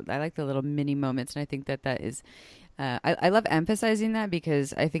be I like the little mini moments. And I think that is, I love emphasizing that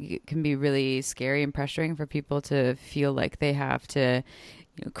because I think it can be really scary and pressuring for people to feel like they have to,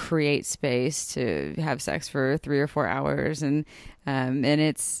 create space to have sex for 3 or 4 hours. And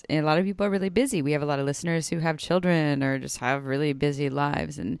a lot of people are really busy. We have a lot of listeners who have children or just have really busy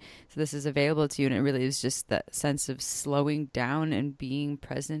lives. And so this is available to you. And it really is just that sense of slowing down and being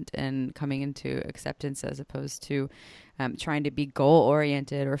present and coming into acceptance, as opposed to trying to be goal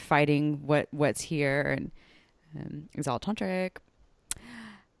oriented or fighting what's here. And it's all tantric.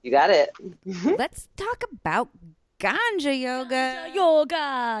 You got it. Let's talk about Ganja yoga. Ganja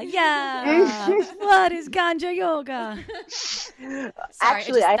yoga. Yeah. What is Ganja yoga? Sorry,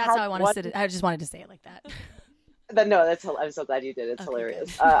 actually, that's how I want to sit it. I just wanted to say it like that. No, I'm so glad you did. It's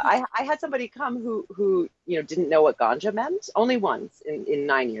hilarious. I had somebody come who didn't know what Ganja meant, only once in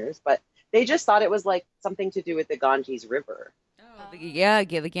 9 years, but they just thought it was like something to do with the Ganges River. Oh, the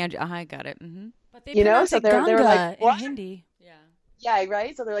Ganja. I got it. Mm-hmm. But they so they were like, what? In Hindi. Yeah,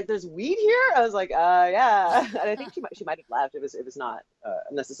 right. So they're like, "There's weed here." I was like, yeah." And I think she might have left. It was not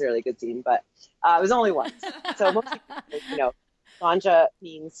necessarily a good scene, but it was only once. So most people, ganja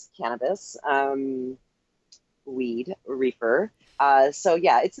means cannabis, weed, reefer. So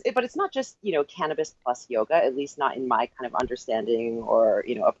yeah, but it's not just cannabis plus yoga. At least not in my kind of understanding or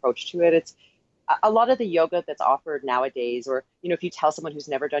approach to it. It's a lot of the yoga that's offered nowadays, or if you tell someone who's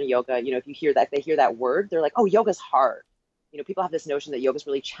never done yoga, if you hear that word, they're like, "Oh, yoga's hard." People have this notion that yoga is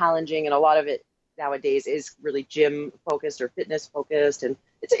really challenging, and a lot of it nowadays is really gym focused or fitness focused, and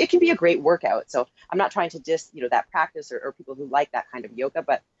it can be a great workout. So I'm not trying to diss, that practice or people who like that kind of yoga,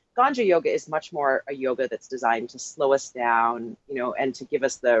 but Ganja yoga is much more a yoga that's designed to slow us down, and to give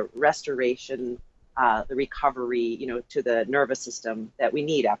us the restoration, the recovery, to the nervous system that we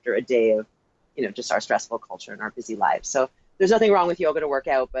need after a day of, just our stressful culture and our busy lives. So there's nothing wrong with yoga to work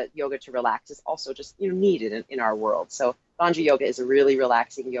out, but yoga to relax is also just needed in our world. So Ganja yoga is a really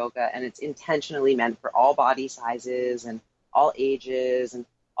relaxing yoga, and it's intentionally meant for all body sizes and all ages and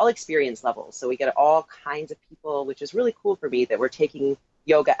all experience levels. So we get all kinds of people, which is really cool for me that we're taking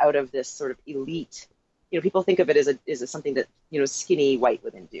yoga out of this sort of elite. People think of it as something that skinny white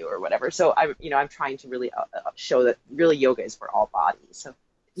women do or whatever. So I'm trying to really show that really yoga is for all bodies. So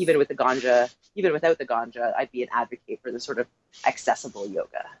even with the ganja, even without the ganja, I'd be an advocate for the sort of accessible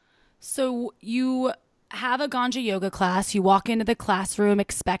yoga. So you have a Ganja yoga class. You walk into the classroom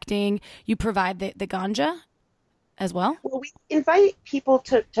expecting you provide the ganja. as well? Well, we invite people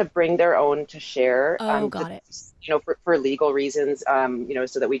to bring their own to share, Oh, got it. for legal reasons,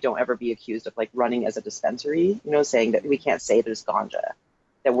 so that we don't ever be accused of like running as a dispensary, saying that we can't say there's ganja,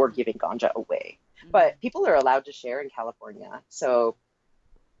 that we're giving ganja away. But people are allowed to share in California. So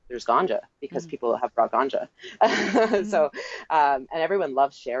there's ganja because people have brought ganja. So, and everyone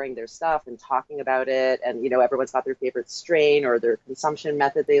loves sharing their stuff and talking about it. And, everyone's got their favorite strain or their consumption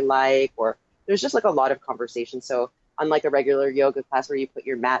method they like, or there's just like a lot of conversation. So unlike a regular yoga class where you put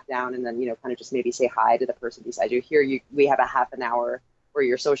your mat down and then, kind of just maybe say hi to the person beside you, here we have a half an hour where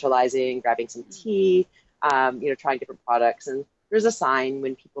you're socializing, grabbing some tea, trying different products. And there's a sign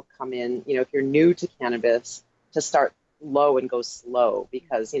when people come in, if you're new to cannabis, to start low and go slow,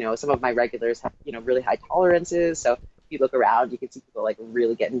 because some of my regulars have really high tolerances. So if you look around, you can see people like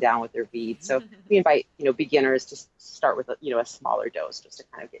really getting down with their weed. So we invite beginners to start with a smaller dose just to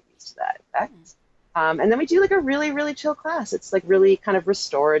kind of get used to that effect. And then we do like a really, really chill class. It's like really kind of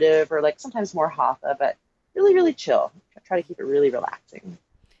restorative, or like sometimes more hatha, but really, really chill. Try to keep it really relaxing.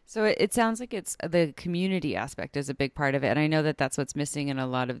 So it sounds like it's the community aspect is a big part of it. And I know that that's what's missing in a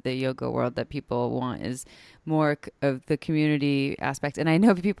lot of the yoga world, that people want is more of the community aspect. And I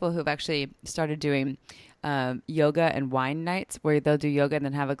know people who've actually started doing yoga and wine nights, where they'll do yoga and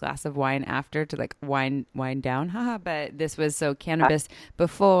then have a glass of wine after to like wind down. Haha. But this was so cannabis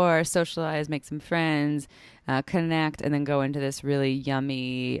before, socialize, make some friends, connect, and then go into this really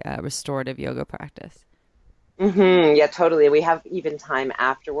yummy restorative yoga practice. Yeah, totally. We have even time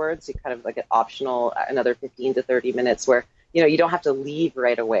afterwards. You kind of like an optional, another 15 to 30 minutes where, you don't have to leave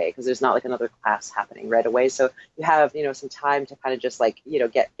right away because there's not like another class happening right away. So you have, some time to kind of just like,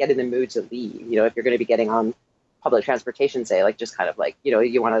 get in the mood to leave. If you're going to be getting on public transportation, say, like just kind of like,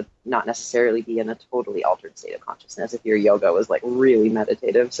 you want to not necessarily be in a totally altered state of consciousness if your yoga was like really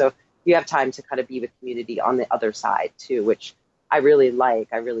meditative. So you have time to kind of be with community on the other side too, which I really like.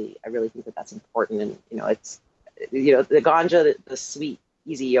 I really think that that's important. And, it's, the ganja, the sweet,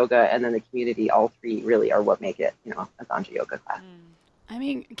 easy yoga, and then the community, all three really are what make it, a ganja yoga class. I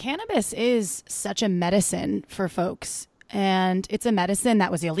mean, cannabis is such a medicine for folks. And it's a medicine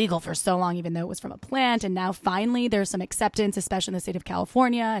that was illegal for so long, even though it was from a plant. And now finally there's some acceptance, especially in the state of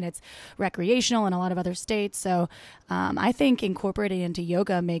California, and it's recreational in a lot of other states. So I think incorporating into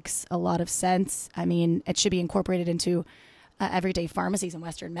yoga makes a lot of sense. I mean, it should be incorporated into everyday pharmacies and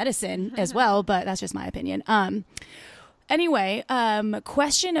Western medicine as well, but that's just my opinion. Anyway,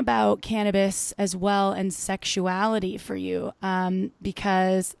 question about cannabis as well and sexuality for you,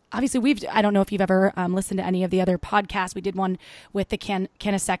 because obviously I don't know if you've ever listened to any of the other podcasts. We did one with the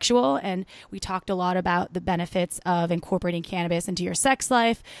Canisexual, and we talked a lot about the benefits of incorporating cannabis into your sex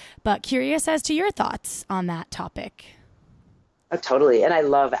life, but curious as to your thoughts on that topic. Oh, totally. And I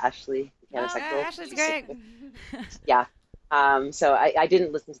love Ashley, the Canisexual. Oh, Ashley's great. Yeah. So I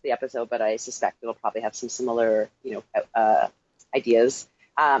didn't listen to the episode, but I suspect it'll probably have some similar, ideas.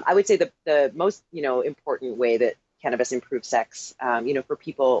 I would say the most, important way that cannabis improves sex, for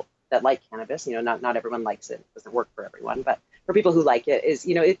people that like cannabis, not everyone likes it. It doesn't work for everyone, but for people who like it is,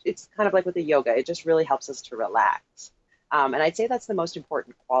 it's kind of like with the yoga. It just really helps us to relax. And I'd say that's the most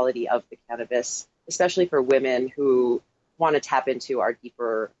important quality of the cannabis, especially for women who want to tap into our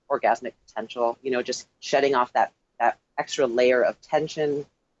deeper orgasmic potential, just shedding off that extra layer of tension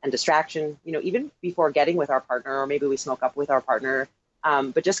and distraction, even before getting with our partner, or maybe we smoke up with our partner,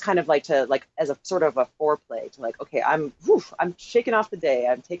 but just kind of like as a sort of a foreplay to like, okay, I'm shaking off the day.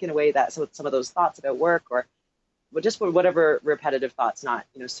 I'm taking away some of those thoughts about work, or just whatever repetitive thoughts not,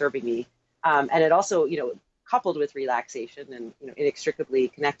 serving me. And it also, coupled with relaxation and, inextricably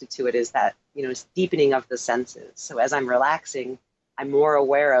connected to it is that, deepening of the senses. So as I'm relaxing, I'm more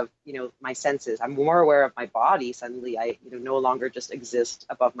aware of, my senses. I'm more aware of my body. Suddenly, I, no longer just exist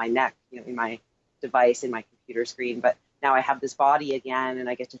above my neck, in my device, in my computer screen. But now I have this body again, and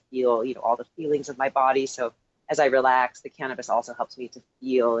I get to feel, all the feelings of my body. So as I relax, the cannabis also helps me to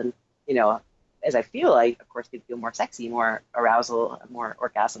feel. And, as I feel, I, of course, can feel more sexy, more arousal, more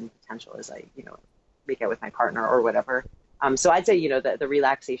orgasm potential as I, make out with my partner or whatever. So I'd say, the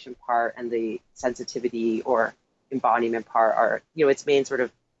relaxation part and the sensitivity or embodiment part are, its main sort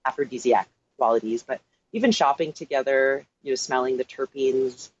of aphrodisiac qualities. But even shopping together, smelling the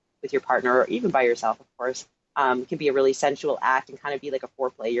terpenes with your partner, or even by yourself, of course, can be a really sensual act and kind of be like a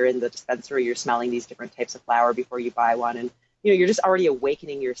foreplay. You're in the dispensary, you're smelling these different types of flower before you buy one, and you're just already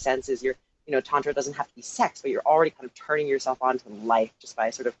awakening your senses. Tantra doesn't have to be sex, but you're already kind of turning yourself on to life just by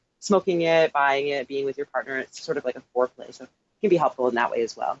sort of smoking it, buying it, being with your partner. It's sort of like a foreplay, so it can be helpful in that way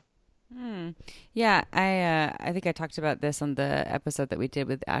as well. Yeah, I think I talked about this on the episode that we did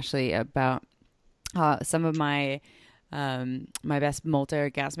with Ashley about some of my my best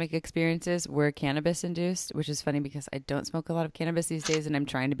multi-orgasmic experiences were cannabis induced, which is funny because I don't smoke a lot of cannabis these days, and I'm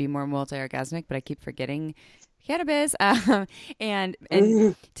trying to be more multi-orgasmic, but I keep forgetting cannabis. And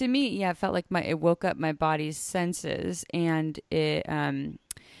to me, yeah, it felt like it woke up my body's senses, and it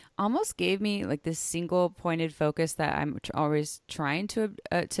almost gave me like this single pointed focus that I'm always trying to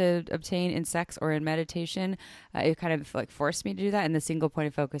obtain in sex or in meditation. It kind of like forced me to do that, and the single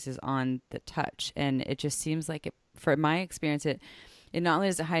pointed focus is on the touch, and it just seems like for my experience, it not only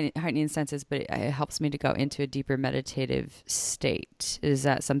does it heightening senses, but it helps me to go into a deeper meditative state. Is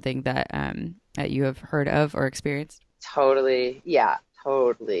that something that that you have heard of or experienced? Totally. Yeah,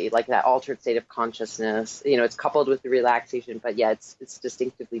 totally. Like that altered state of consciousness. It's coupled with the relaxation, but yeah, it's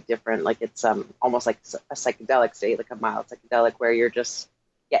distinctively different. Like it's almost like a psychedelic state, like a mild psychedelic, where you're just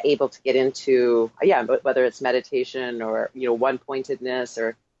able to get into whether it's meditation or one pointedness,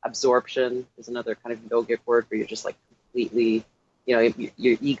 or absorption is another kind of yogic word, where you're just like completely, your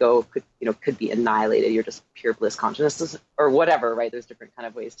ego could be annihilated. You're just pure bliss consciousness or whatever, right? There's different kind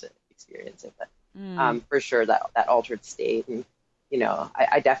of ways to experience it, but for sure that altered state. And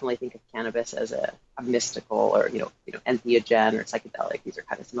I definitely think of cannabis as a mystical or entheogen or psychedelic. These are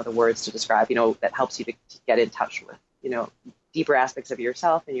kind of some other words to describe that helps you to get in touch with deeper aspects of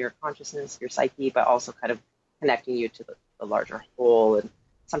yourself and your consciousness, your psyche, but also kind of connecting you to the larger whole. And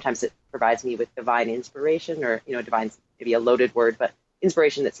sometimes it provides me with divine inspiration, or divine, maybe a loaded word, but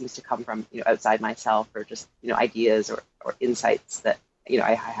inspiration that seems to come from outside myself, or just ideas or insights that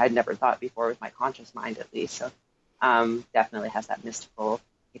I had never thought before with my conscious mind, at least. So definitely has that mystical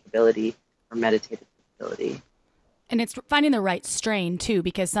capability or meditative capability. And it's finding the right strain too,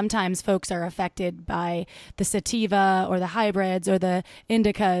 because sometimes folks are affected by the sativa or the hybrids or the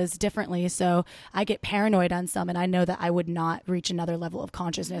indicas differently. So I get paranoid on some, and I know that I would not reach another level of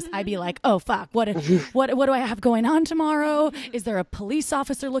consciousness. I'd be like, oh fuck, what do I have going on tomorrow? Is there a police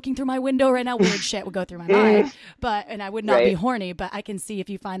officer looking through my window right now? Weird shit would go through my mind. And I would not be horny, but I can see if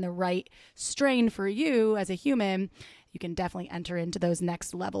you find the right strain for you as a human, you can definitely enter into those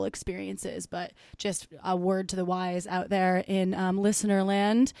next level experiences. But just a word to the wise out there in listener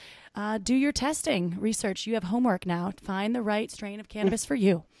land, do your testing, research. You have homework now. Find the right strain of cannabis for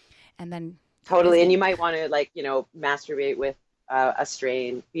you. And then totally. And you might want to masturbate with a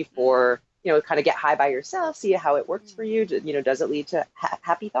strain before, kind of get high by yourself, see how it works for you. Does it lead to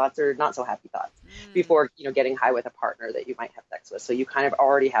happy thoughts or not so happy thoughts before, getting high with a partner that you might have sex with. So you kind of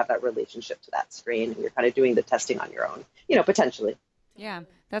already have that relationship to that strain, and you're kind of doing the testing on your own, potentially. Yeah,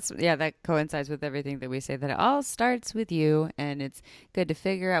 that coincides with everything that we say, that it all starts with you, and it's good to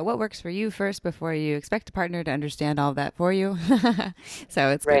figure out what works for you first before you expect a partner to understand all of that for you. So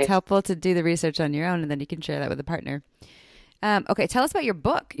it's helpful to do the research on your own, and then you can share that with a partner. Okay, tell us about your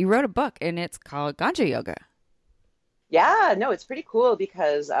book. You wrote a book, and it's called Ganja Yoga. Yeah, no, it's pretty cool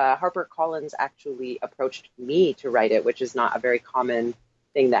because HarperCollins actually approached me to write it, which is not a very common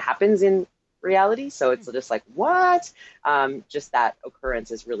thing that happens in reality. So it's just like, what? Just that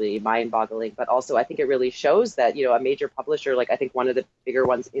occurrence is really mind-boggling. But also, I think it really shows that, a major publisher, like I think one of the bigger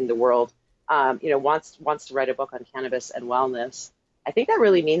ones in the world, wants to write a book on cannabis and wellness. I think that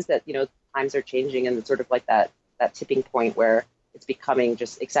really means that, times are changing, and it's sort of like that tipping point where it's becoming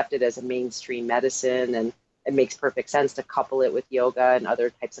just accepted as a mainstream medicine, and it makes perfect sense to couple it with yoga and other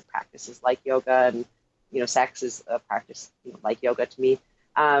types of practices like yoga. And, sex is a practice like yoga to me.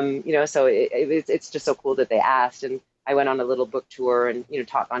 So it's just so cool that they asked. And I went on a little book tour and,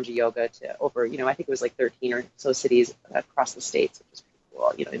 taught Ganja yoga to over, I think it was like 13 or so cities across the states, which was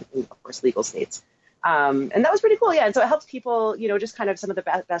pretty cool, in of course, legal states. And that was pretty cool. Yeah. And so it helps people, just kind of some of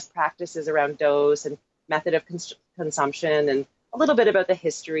the best practices around dose and method of consumption, and a little bit about the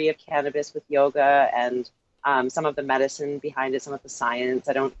history of cannabis with yoga, and some of the medicine behind it, some of the science.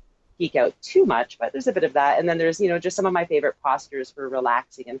 I don't geek out too much, but there's a bit of that. And then there's, just some of my favorite postures for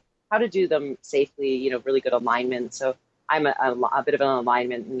relaxing and how to do them safely, really good alignment. So I'm a bit of an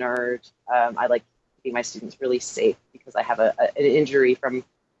alignment nerd. I like keeping my students really safe because I have an injury from,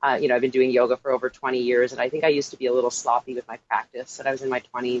 I've been doing yoga for over 20 years. And I think I used to be a little sloppy with my practice when I was in my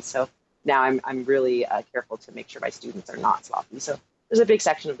 20s. So now I'm really careful to make sure my students are not sloppy. So there's a big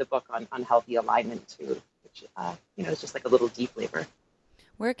section of the book on healthy alignment too, which, is just like a little deep flavor.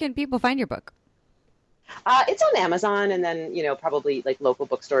 Where can people find your book? It's on Amazon, and then, probably like local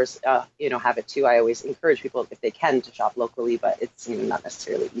bookstores, have it too. I always encourage people, if they can, to shop locally, but it's not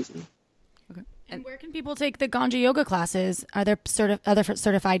necessarily easy. Okay. And where can people take the Ganja yoga classes? Are there other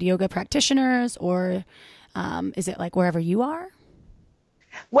certified yoga practitioners, or is it like wherever you are?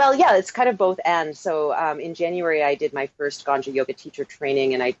 Well, yeah, it's kind of both and. So in January, I did my first Ganja yoga teacher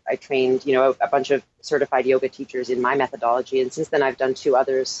training, and I trained, a bunch of certified yoga teachers in my methodology. And since then, I've done two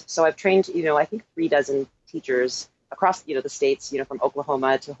others. So I've trained, I think 36 teachers across, the states, from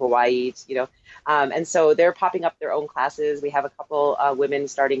Oklahoma to Hawaii, and so they're popping up their own classes. We have a couple women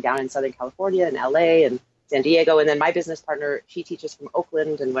starting down in Southern California and LA and San Diego. And then my business partner, she teaches from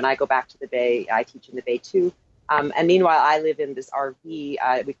Oakland. And when I go back to the Bay, I teach in the Bay too. And meanwhile, I live in this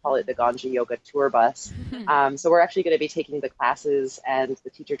RV. We call it the Ganja Yoga Tour Bus. So we're actually going to be taking the classes and the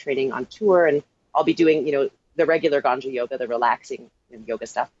teacher training on tour. And I'll be doing, the regular Ganja Yoga, the relaxing yoga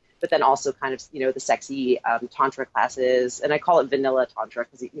stuff, but then also kind of, the sexy Tantra classes. And I call it vanilla Tantra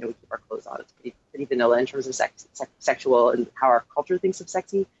because, we keep our clothes on. It's pretty vanilla in terms of sexual and how our culture thinks of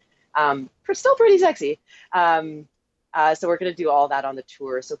sexy. Still pretty sexy. So we're going to do all that on the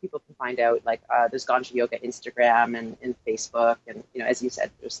tour so people can find out, there's Ganja Yoga Instagram and Facebook. And, as you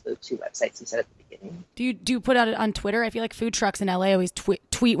said, there's the two websites you said at the beginning. Do you put out on Twitter? I feel like food trucks in LA always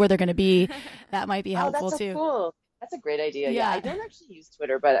tweet where they're going to be. That might be helpful that's so too. Cool. That's a great idea. Yeah, I don't actually use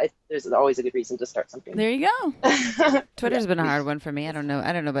Twitter, but there's always a good reason to start something. There you go. Twitter's been a hard one for me. I don't know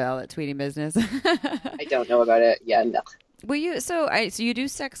about all that tweeting business. I don't know about it. Yeah, no. Well, so you do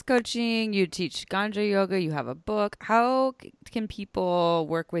sex coaching, you teach Ganja yoga, you have a book. How can people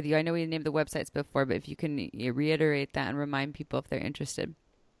work with you? I know we named the websites before, but if you can reiterate that and remind people if they're interested.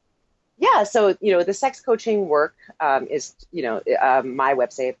 Yeah, so the sex coaching work is my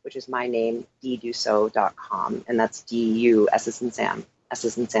website, which is my name, ddussault.com, and that's D-U, S as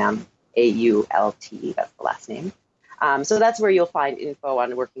in Sam, A-U-L-T, that's the last name. So that's where you'll find info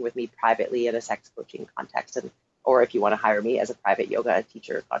on working with me privately in a sex coaching context, or if you want to hire me as a private yoga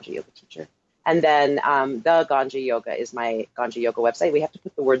teacher, Ganja yoga teacher. And then the Ganja yoga is my Ganja yoga website. We have to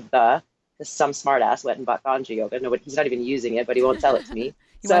put the word the, because some smart ass went and bought Ganja yoga. He's not even using it, but he won't sell it to me.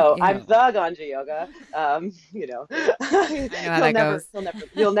 I'm the Ganja yoga. I know how that goes.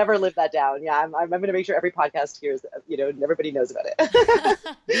 You'll never live that down. Yeah, I'm going to make sure every podcast hears, and everybody knows about it.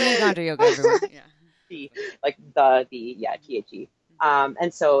 Ganja yoga, everyone. Yeah. T-H-E.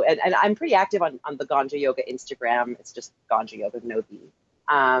 And so, and I'm pretty active on the Ganja yoga Instagram. It's just Ganja yoga, no B.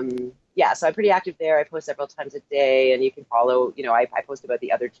 So I'm pretty active there. I post several times a day, and you can follow, I post about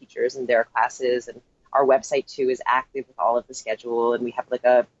the other teachers and their classes, and our website too is active with all of the schedule, and we have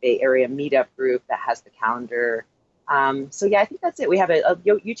a Bay Area meetup group that has the calendar. I think that's it. We have a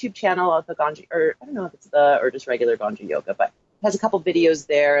YouTube channel of the Ganja, or I don't know if it's or just regular Ganja yoga, but it has a couple videos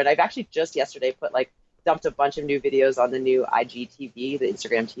there. And I've actually just yesterday dumped a bunch of new videos on the new IGTV, the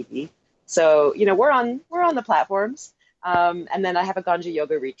Instagram TV. So, we're on the platforms. And then I have a Ganja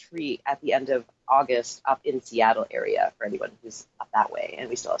yoga retreat at the end of August up in Seattle area for anyone who's up that way. And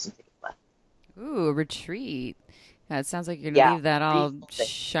we still have some tickets left. Ooh, a retreat. Yeah, it sounds like you're going to leave that all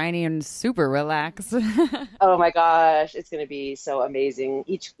shiny and super relaxed. Oh my gosh, it's going to be so amazing.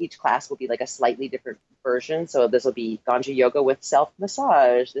 Each class will be a slightly different version. So this will be Ganja yoga with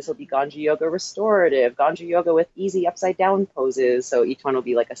self-massage. This will be Ganja yoga restorative, Ganja yoga with easy upside down poses. So each one will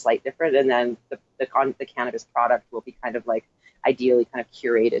be a slight different. And then the cannabis product will be kind of ideally kind of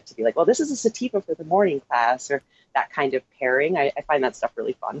curated to be well, this is a sativa for the morning class, or that kind of pairing. I find that stuff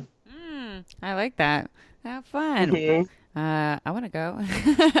really fun. I like that. Have fun. Mm-hmm. I want to go.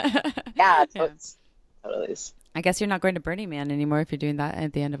 Yeah, totally. I guess you're not going to Burning Man anymore if you're doing that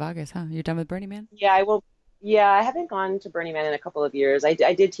at the end of August, huh? You're done with Burning Man? Yeah, I will. Yeah, I haven't gone to Burning Man in a couple of years. I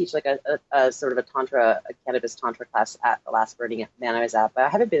did teach a sort of a cannabis tantra class at the last Burning Man I was at, but I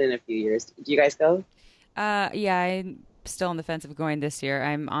haven't been in a few years. Do you guys go? I'm still on the fence of going this year.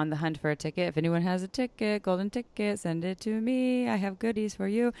 I'm on the hunt for a ticket. If anyone has a ticket, golden ticket, send it to me. I have goodies for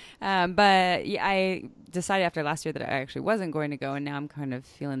you. But yeah, I decided after last year that I actually wasn't going to go, and now I'm kind of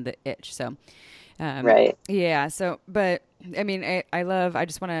feeling the itch. So, right. Yeah. So, but I mean, I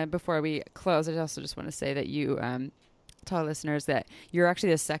just want to, before we close, I also just want to say that you, tell listeners that you're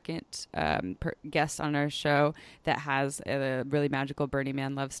actually the second guest on our show that has a really magical Burning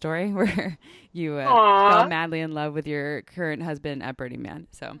Man love story where you fell madly in love with your current husband at Burning Man.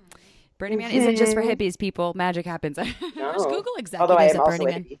 So Burning Man isn't just for hippies, people. Magic happens. There's Google executives at Burning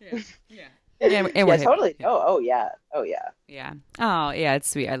Man. Yeah. And totally. Yeah. Oh yeah. Yeah. Oh yeah, it's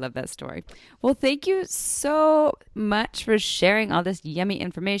sweet. I love that story. Well, thank you so much for sharing all this yummy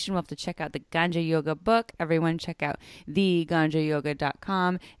information. We'll have to check out the Ganja Yoga book. Everyone check out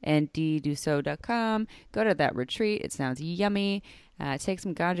theganjayoga.com and ddussault.com. Go to that retreat. It sounds yummy. Take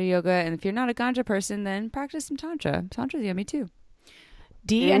some Ganja Yoga. And if you're not a Ganja person, then practice some Tantra. Tantra's yummy too.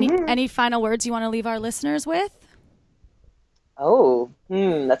 Dee, any final words you want to leave our listeners with? Oh,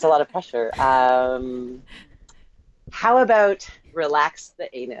 that's a lot of pressure. How about relax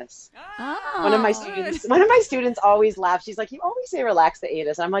the anus. Oh. One of my students always laughs. She's like, you always say relax the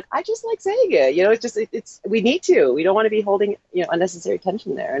anus. And I'm like, I just like saying it. You know, it's we need to. We don't want to be holding, unnecessary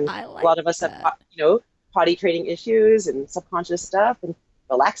tension there. And I a like lot of us have, potty training issues and subconscious stuff, and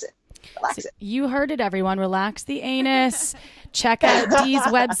relax it. Relax it. You heard it, everyone. Relax the anus. Check out Dee's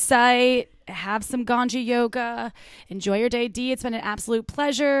website. Have some Ganja yoga. Enjoy your day, Dee. It's been an absolute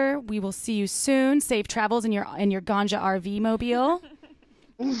pleasure. We will see you soon. Safe travels in your Ganja RV mobile.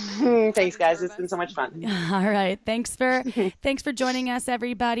 Thanks, guys. It's been so much fun. All right. Thanks for joining us,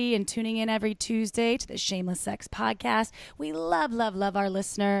 everybody, and tuning in every Tuesday to the Shameless Sex Podcast. We love, love, love our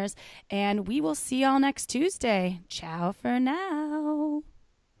listeners, and we will see y'all next Tuesday. Ciao for now.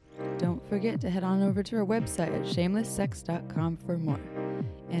 Don't forget to head on over to our website at shamelesssex.com for more.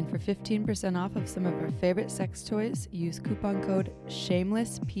 And for 15% off of some of our favorite sex toys, use coupon code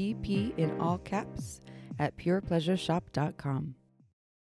SHAMELESSPP in all caps at purepleasureshop.com.